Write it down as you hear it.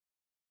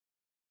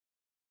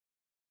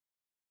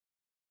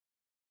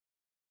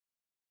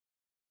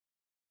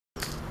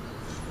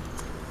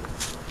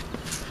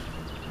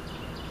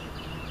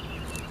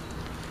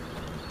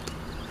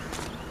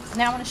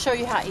Now I want to show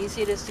you how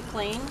easy it is to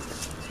clean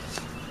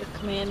with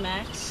Command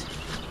Max.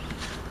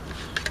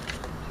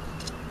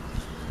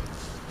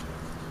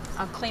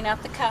 I'll clean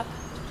out the cup.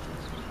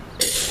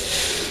 I'm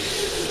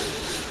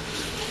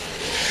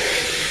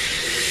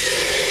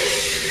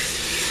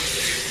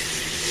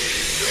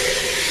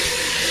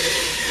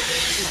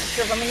not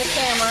sure if I'm in the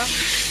camera.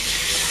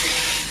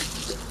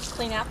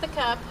 Clean out the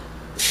cup.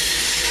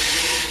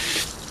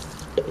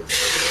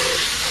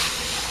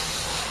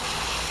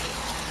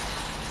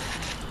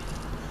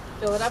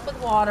 Fill it up with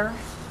water.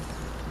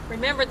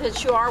 Remember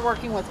that you are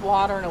working with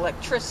water and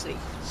electricity,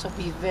 so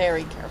be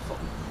very careful.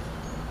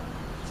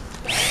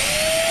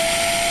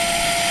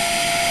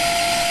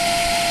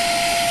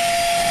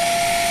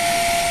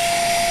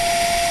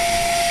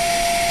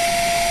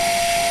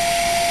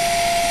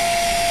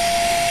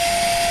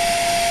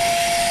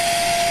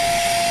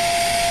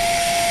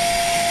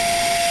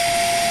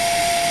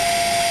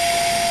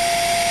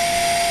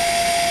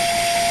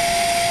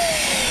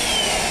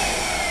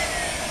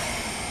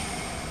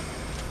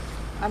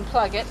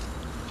 Unplug it.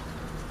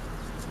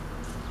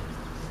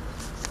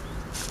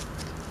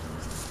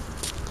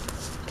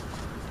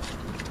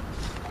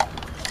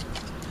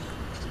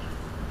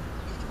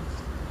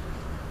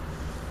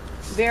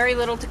 Very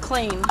little to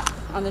clean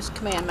on this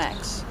Command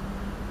Max.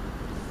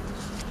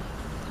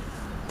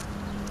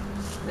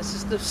 This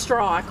is the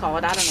straw, I call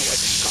it. I don't know what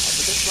it's called,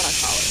 but this is what I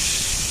call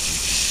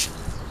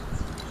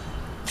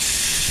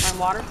it. Run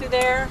water through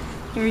there.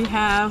 Here you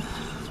have,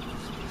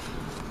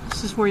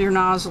 this is where your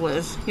nozzle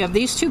is. You have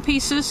these two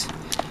pieces.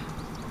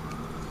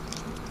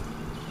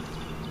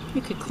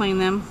 You could clean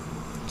them.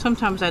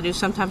 Sometimes I do,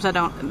 sometimes I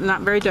don't.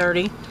 Not very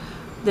dirty.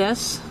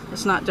 This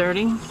is not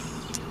dirty.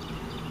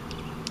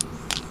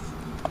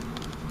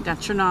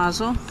 Got your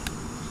nozzle.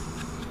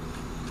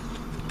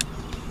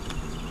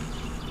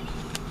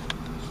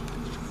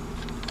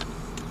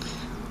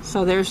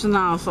 So there's the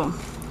nozzle.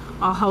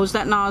 I'll hose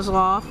that nozzle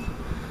off.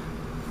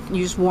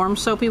 Use warm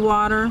soapy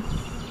water,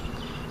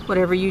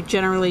 whatever you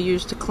generally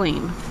use to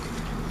clean.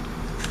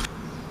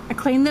 I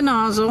clean the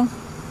nozzle.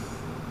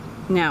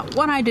 Now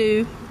what I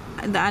do,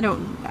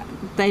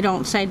 they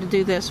don't say to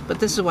do this, but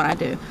this is what I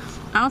do.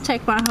 I'll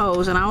take my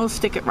hose and I will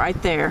stick it right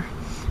there.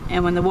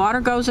 And when the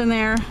water goes in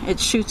there, it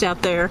shoots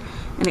out there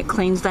and it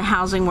cleans the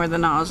housing where the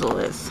nozzle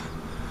is.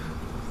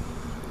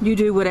 You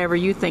do whatever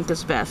you think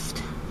is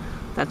best.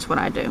 That's what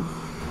I do.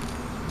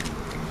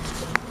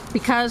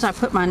 Because I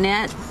put my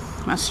net,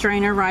 my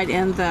strainer right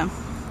in the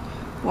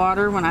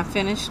water when I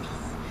finished,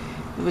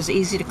 it was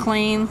easy to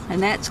clean. The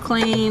net's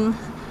clean,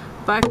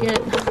 bucket,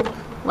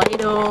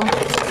 ladle,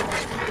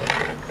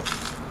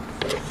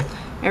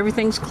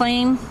 everything's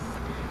clean,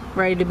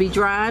 ready to be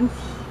dried.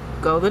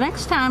 Go the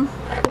next time.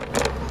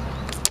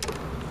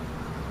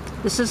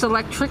 This is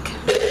electric.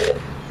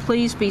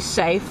 Please be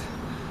safe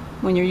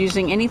when you're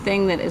using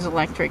anything that is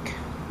electric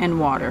and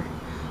water.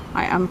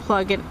 I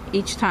unplug it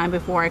each time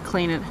before I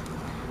clean it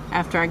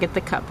after I get the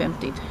cup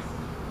emptied.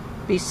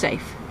 Be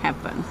safe. Have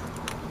fun.